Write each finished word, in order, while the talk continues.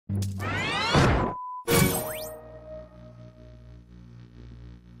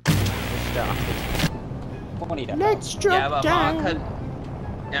started. Let's drop Yeah, but down. Mark had...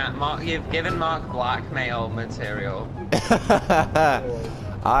 Yeah, Mark, you've given Mark blackmail material.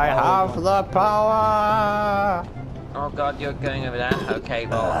 I have the power. Oh god, you're going over there? Okay,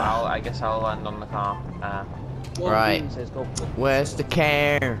 well, I guess I'll land on the car. Right. Where's the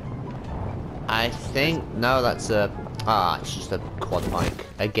car? I think... No, that's a... it's just a quad bike.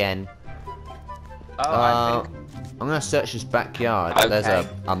 Again. Oh, I'm gonna search this backyard. Okay. There's a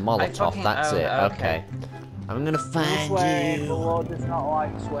Molotov, that's it. okay. Okay. I'm gonna find The you. Lord does not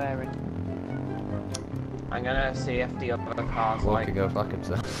like swearing. I'm gonna see if the other cars Walker like... go fuck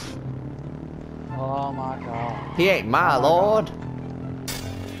himself. Oh my god. He ain't my lord.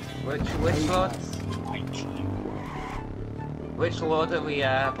 Which lord? Which lord are we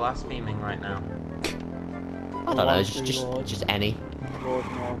blaspheming right now? I don't know, just any. Lord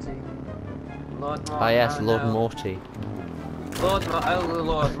Morty. Lord Morty. Oh yes, Lord no. Morty. Lord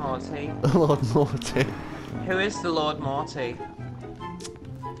Morty. Lord Morty. Who is the Lord Morty?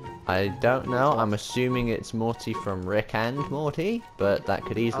 I don't know. I'm assuming it's Morty from Rick and Morty, but that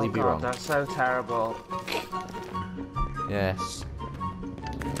could easily Oh be god, wrong. that's so terrible. Yes.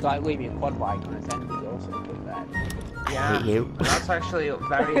 It's like leaving a quad bike on its end is also pretty bad. Yeah, hate you. that's actually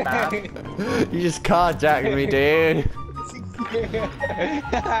very bad. You just carjacked me, dude.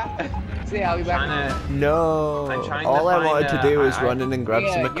 See how we back? No. I'm trying All to I wanted find, to do was I- run in and grab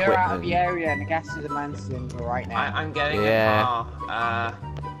some equipment. You're out of the area and the gas is a mansion right now. I'm getting Yeah. a car.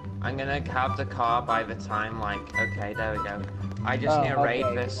 I'm gonna have the car by the time, like, okay, there we go. I just need to raid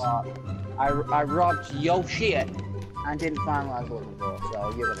okay, this. well, I robbed your shit and didn't find what I was looking for,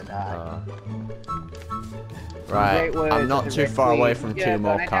 so you're gonna die. Right, Great words I'm of not the too Red far away Queen. from You're two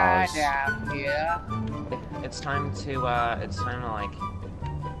more gonna die cars. down here. It's time to like,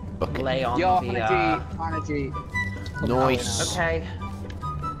 Okay. lay on You're on the, a Jeep, on a Jeep. Nice. Okay.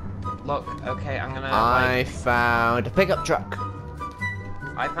 Look, okay, I'm gonna, I found a pickup truck.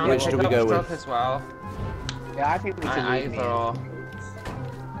 I found Which a do we pickup go truck with? as well. Yeah, I think we should leave Either or.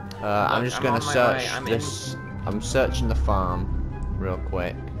 I'm just I'm gonna on my search way, I'm this. I'm searching the farm real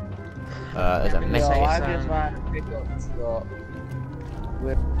quick. There's a Yo, Yo, message. I just found a pickup truck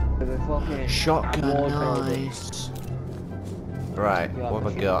with a fucking Shotgun, wardrobe. nice. Right, Yeah, what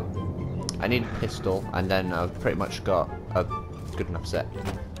have I but got? I need a pistol, and then I've pretty much got a good enough set.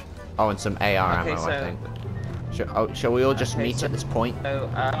 Oh, and some AR Okay, ammo, I so- think. Shall we all just Okay, meet so- at this point?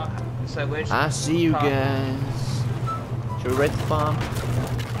 So which... I see you car- guys. Shall we raid the farm?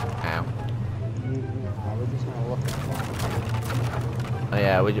 Ow. We're just gonna look at Oh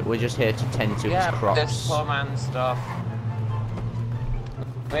yeah, we're just here to tend to his Yeah, crops. this poor man's stuff.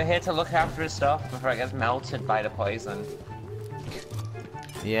 We're here to look after his stuff before it gets melted by the poison.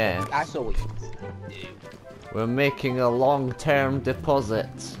 Yeah, I saw what you we're making a long-term deposit.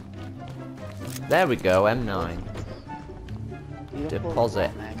 There we go, M9.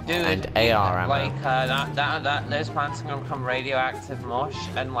 Deposit. Dude, And AR ammo. like, those plants are gonna become radioactive mush,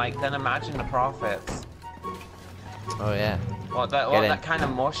 and like, then imagine the profits. Oh yeah. What that kind of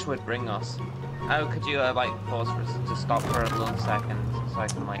mush would bring us. Oh, could you, like, pause for us to stop for a little second, so I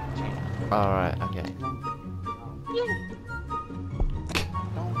can, like, change? Alright, okay.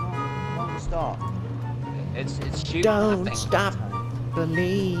 Don't stop. It's shooting Don't the thing. stop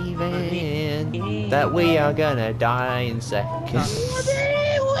believing that we are gonna die in seconds.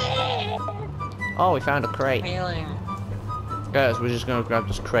 Oh, we found a crate. Feeling. Guys, we're just gonna grab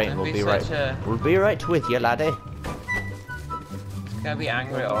this crate and It'd we'll be be right. such a- We'll be right with you, laddie. It's gonna be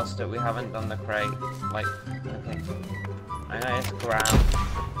angry at us that we haven't done the crate. Like, okay. I know it's ground.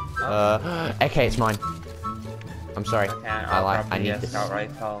 Okay, it's mine. I'm sorry. Okay, I probably need a this. scout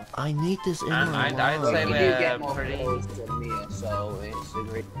rifle. I need this in And my I'd life. say You do we're get more pretty... clothes than me, so it's a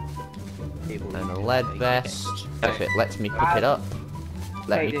great table. And a lead vest. If it lets me pick it up.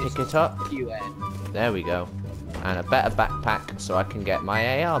 Let me pick it up. There we go. And a better backpack so I can get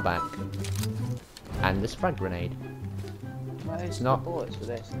my AR back. And this frag grenade. It's not- bullets for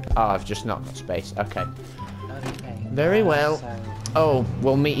this. Oh, I've just not got space. Okay. Okay. Very well. So, Oh,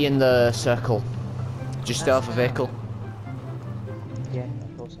 we'll meet you in the circle. Do you still have a vehicle? yeah,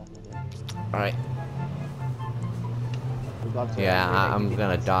 of course I will. Alright. We got to Yeah, really I'm do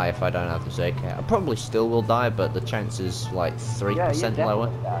gonna this. die if I don't have this AK. I probably still will die, but the chance is like 3% lower.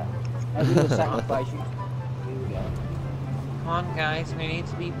 Every little sacrifice you. Here we go. Come on, guys, we need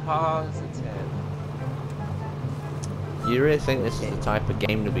to be positive. You really think this is the type of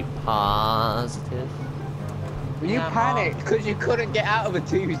game to be positive? Well, you Yeah, panicked because you couldn't get out of a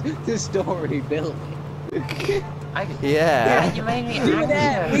two-story building. Yeah. You made me You were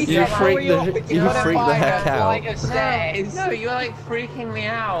there. We anxious. You said, freaked hurry up, the- it's you gonna freaked the find heck a out. flight of stairs. No, you're like freaking me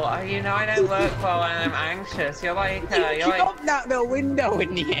out. You know I don't work well when I'm anxious. You're like, you're You like. jumped out the window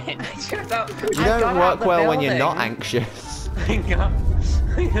in the end. You don't work well when you're not anxious.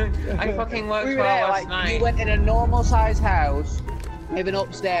 I fucking worked We were well there, last like, night. you went in a normal sized house, living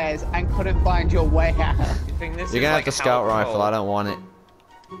upstairs, and couldn't find your way out. I think this You're is, gonna like, have the scout rifle. helpful. I don't want it.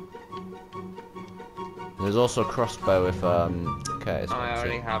 There's also a crossbow if okay. Oh, I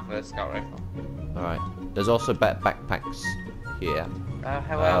already have a scout rifle. All right. There's also backpacks here.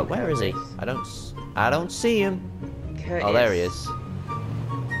 Hello. Where is he? Curtis. I don't see him. Curtis. Oh, there he is.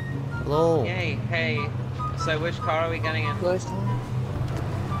 Hello. Yay, hey. So which car are we getting in? First time.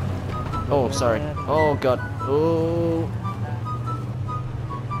 Oh, sorry. Oh God. Oh.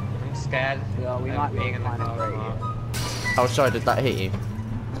 I'm scared. Yeah, we of might be being in the kind of car. great. Oh, sorry. Did that hit you?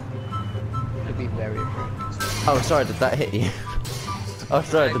 Could be very afraid. Oh, sorry. Did that hit you? Oh,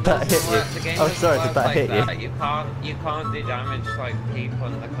 sorry. Did that hit you? Oh, sorry. Did that hit you? You can't do damage to like people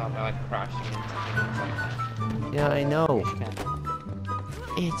in the car by like crashing into things like that. Yeah, I know. Yes, you can.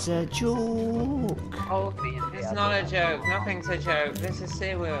 It's a joke. Oh, It's not a joke. Nothing's a joke. This is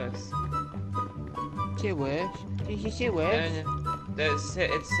serious. Serious? This is serious?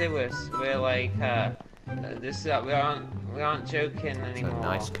 It's serious. We're like this. We aren't joking It's anymore. a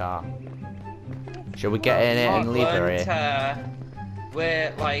nice car. Shall we get in it and leave her here?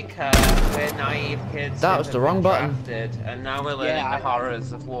 We're like we're naive kids. That who was have the been wrong button. drafted, and now we're learning Yeah, the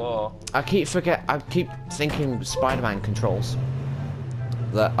horrors of war. I keep thinking Spider-Man controls.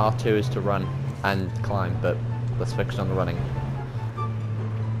 That R2 is to run and climb, but let's focus on the running.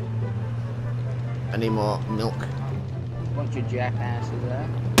 Any more milk? Bunch of jackasses there.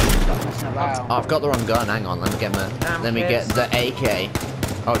 Stop messing about. Oh, I've got the wrong gun. Hang on, let me get the AK.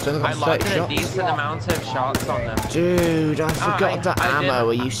 Oh, it's only I got 30 logged a shots. decent amount of shots on them. Dude, I forgot the I ammo.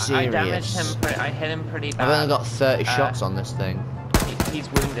 Are you I damaged serious? him. I hit him pretty bad. I've only got 30 shots on this thing. He's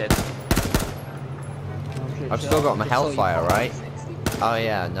wounded. I've still got my Hellfire, right? Oh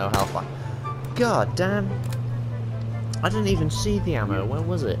yeah, no Hellfire. God damn. I didn't even see the ammo. Where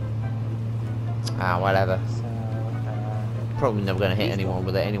was it? Ah, whatever. Probably never gonna hit anyone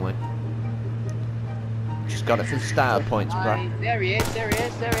with it anyway. Just got it for the starter points, bro. There he is, there he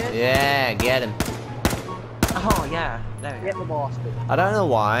is, there he is. Yeah, get him. Oh yeah, there we Get go. the bastard. I don't know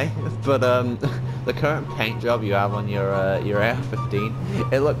why, but the current paint job you have on your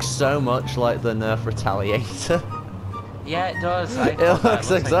AR-15, it looks so much like the Nerf Retaliator. Yeah, it does. I It thought that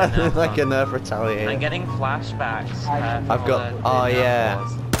looks exactly like a one. Nerf Retaliator. I'm getting flashbacks. I've got, oh yeah,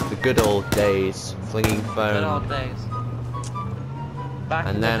 the good old days, flinging Good old foam. days. Back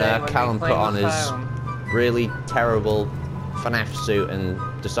And in then the day when we Callum put played on with his foam. really terrible FNAF suit and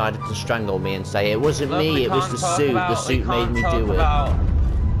decided to strangle me and say, it wasn't Look, me, we it was can't the talk suit, about- the we suit made can't me talk do it. about-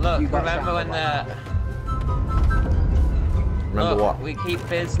 Look, You got remember when Remember what? we keep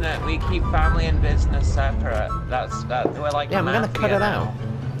family and business separate. We're like Yeah, I'm the gonna mafia cut it now.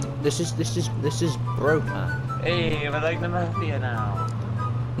 out. This is bro man. Hey, we're like the mafia now.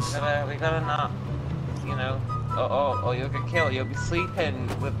 we gotta not, you know, or you'll get killed. You'll be sleeping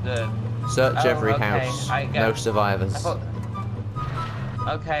with the. Search Oh, every okay, house. I get- No survivors. I thought,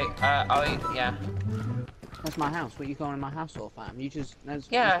 okay, yeah. That's my house. What are you going in my house for, fam? You just...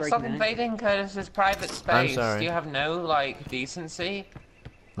 Yeah, breaking stop in. invading Curtis's private space. sorry. Do you have no, like, decency?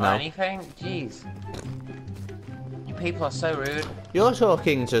 Or No. anything? Jeez. You people are so rude. You're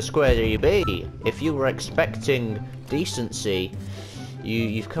talking to Square DB. If you were expecting decency,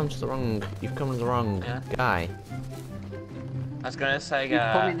 you've come to the wrong Yeah. guy. I was gonna say, You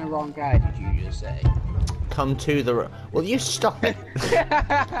put me in the wrong guy, did you just say? Come to the well, you stop it.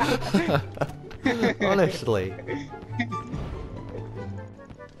 Honestly.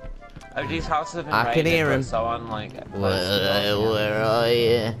 oh, these houses have been I can raided, hear but him. So on, like, Where are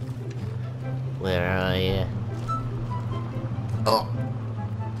you? Where are you? Oh.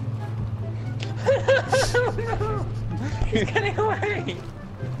 He's getting away!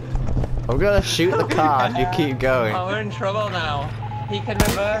 I'm gonna shoot the car if you keep going. Oh, we're in trouble now. He can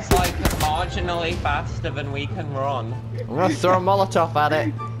reverse, like, marginally faster than we can run. I'm gonna throw a Molotov at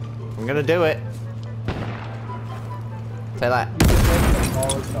it. I'm gonna do it. Say that.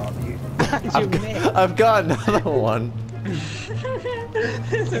 I've got another one. This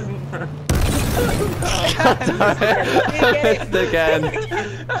isn't right. I missed again.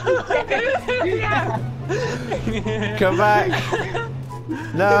 Come back.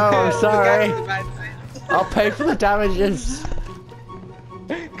 No, I'm sorry. I'll pay for the damages.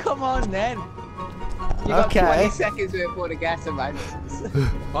 Come on then. You got Okay. 20 seconds before the gas emergency.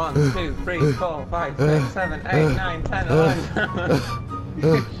 1, 2, 3, 4, 5, 6, 7, 8, 9, 10, 11.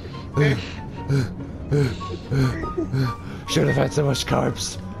 Should have had so much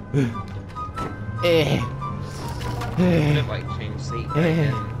carbs. Could have like changed seat back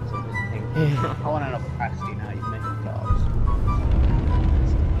in. I want another pasty now. You've mentioned carbs.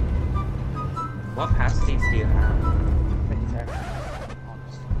 What pasties do you have? Vegetarian.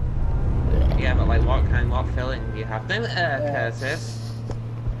 Yeah, but like what filling do you have? No, Curtis.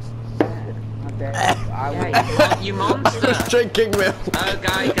 You monster! I was drinking milk. Oh,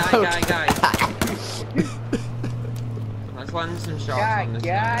 guy. Let's land some shots on this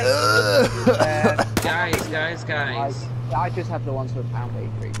guy. Guys. I just have the ones for pound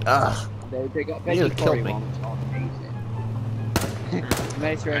bakery. They got You nearly killed me. ones on amazing.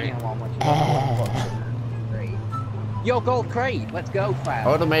 Mediterranean one, which is Yo, gold crate, let's go, fam.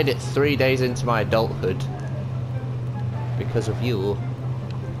 I would have made it 3 days into my adulthood because of you.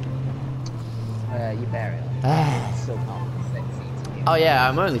 You bury it. Still not sexy to me. Oh yeah,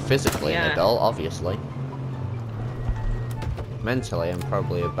 I'm only physically an adult, obviously. Mentally, I'm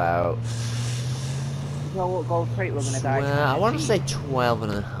probably about... Yo, what gold crate we're gonna die? I want to say 12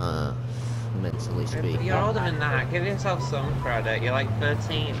 and a half, mentally speaking. You're older than that. Give yourself some credit. You're like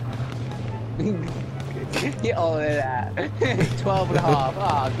 13. Get older than that. 12 and a half.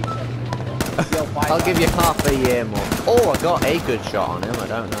 I'll give you half a year more. Oh, I got a good shot on him. I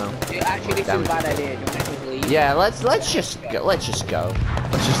don't know. Actually, this is a bad idea. Do you want to leave? Yeah, let's just go. Let's just go.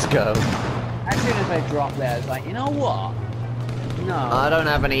 As soon as I drop there, it's like, you know what? No. I don't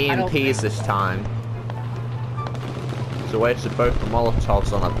have any EMPs this time. So I wasted both the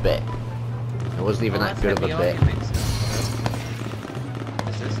Molotovs on a bit. It wasn't even that good of a bit.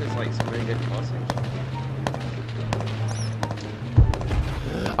 This is like some really good causing.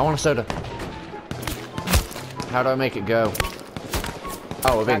 I want a soda. How do I make it go?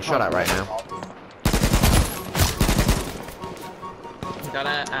 Oh, we're being shot at right now.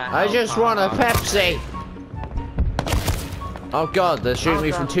 I just want a Pepsi! Oh god, they're shooting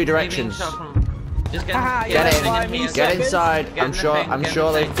me from two directions. Just Get inside. I'm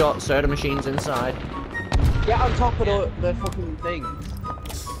sure they've got soda machines inside. Get on top of the fucking thing.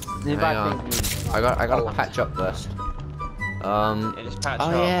 Hang on. I gotta patch up first. Just patch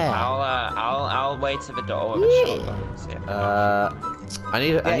up. Yeah. I'll wait to the door with a shotgun. I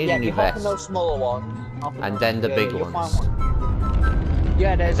need a new vest. Those smaller ones. And then the big ones.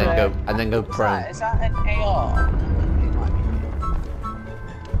 Yeah, there's and then go prone. Is that an AR?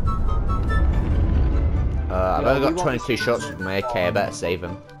 I've only got 22 shots with my AK. I better save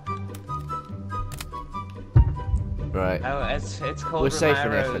them. Right. Oh, it's called We're safe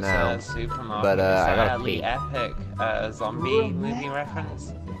in here for now. Supermarket. But I gotta Elite pee. Epic zombie movie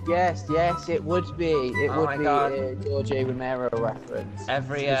reference. Yes, it would be. It Oh would my be God. a George A. Romero reference.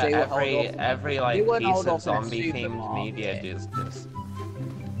 Every like piece of zombie themed media does this.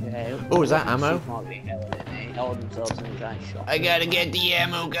 Yeah, Oh, is that ammo? I gotta get the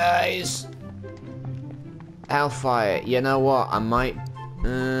ammo, guys. Hellfire. You know what? I might.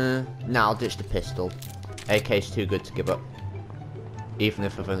 Nah, I'll ditch the pistol. AK's too good to give up. Even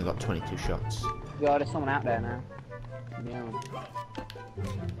if I've only got 22 shots. Yo, there's someone out there now.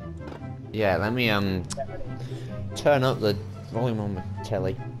 Yeah, let me turn up the volume on my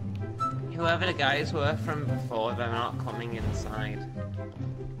telly. Whoever the guys were from before, they're not coming inside.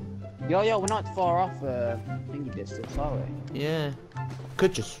 Yo, we're not far off thingy distance, are we? Yeah.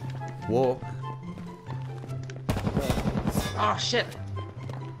 Could just walk. Oh shit!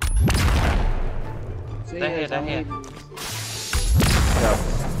 They're here. Go.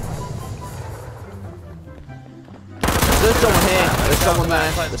 There's someone here. There's someone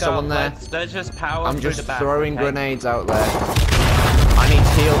there. There's someone there. Let's just power. I'm just through the back, throwing okay? grenades out there. I need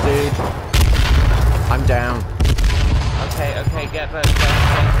heal, dude. I'm down. Okay, get ready,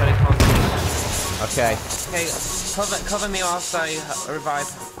 Okay. Okay, cover me whilst I revive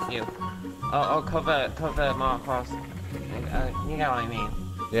you. I'll cover Mark whilst. You know what I mean.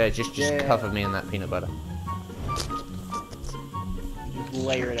 Yeah, just cover me in that peanut butter. Just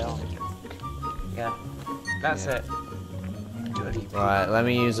layer it on. Yeah, that's it. Right, let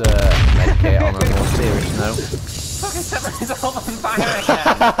me use a medkit on a more serious note. Fucking everything's all on fire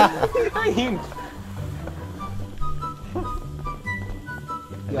again.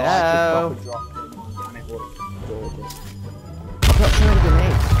 Hello. I've got so many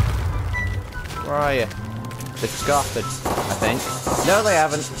grenades. Where are you? They've scarfed it, I think. No, they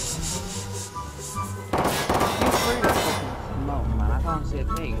haven't. Man, I can't see a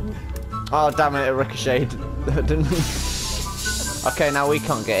thing. Oh, damn it, it ricocheted. Okay, now we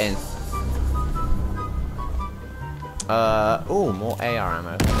can't get in. Oh, more AR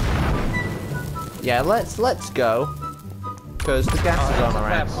ammo. Yeah, let's go. Because the gas is on our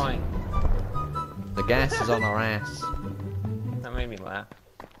ass. Point. The gas is on our ass. That made me laugh.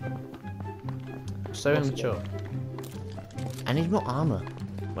 So immature. I need more armor.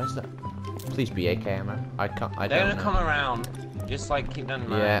 Where's that? Please be AK ammo. I can't. I They're don't gonna know. come around. Just like keep them in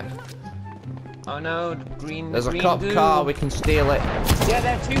mind. Yeah. Oh no, green. There's a green cop goo. car. We can steal it. Yeah,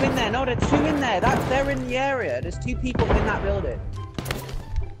 there are 2 in there. No, there's 2 in there. They're in the area. There's 2 people in that building.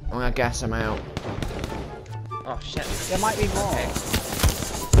 I'm gonna gas them out. Oh shit. There might be more. Okay.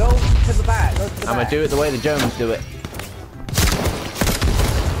 Go to the back. Go to the I'm back. gonna do it the way the Jones do it.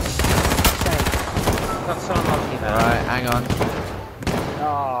 Got so unlucky there. Alright, hang on.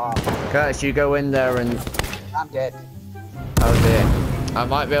 Oh, Curtis, you go in there and... I'm dead. Oh dear. I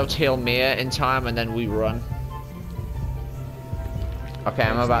might be able to heal Mia in time and then we run. Okay,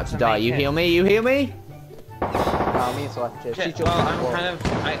 I'm about to die. You heal me? You heal me? No, me and Celeste. Shit, well, I'm kind of...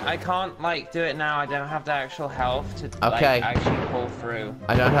 I can't, like, do it now. I don't have the actual health to, like, Okay. actually pull through.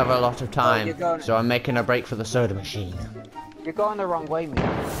 I don't have a lot of time, you're going- so I'm making a break for the soda machine. You're going the wrong way, man.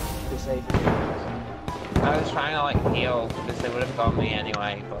 To save you. I was trying to, like, heal, because they would have got me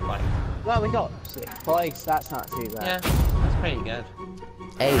anyway, but, like... Well, we got 6th place. That's not too bad. Yeah, that's pretty good.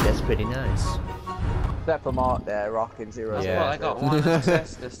 Hey, that's pretty nice. Except for Mark there, rocking 0. That's Yeah. what I got 1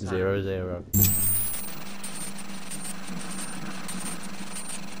 success this time. 0-0.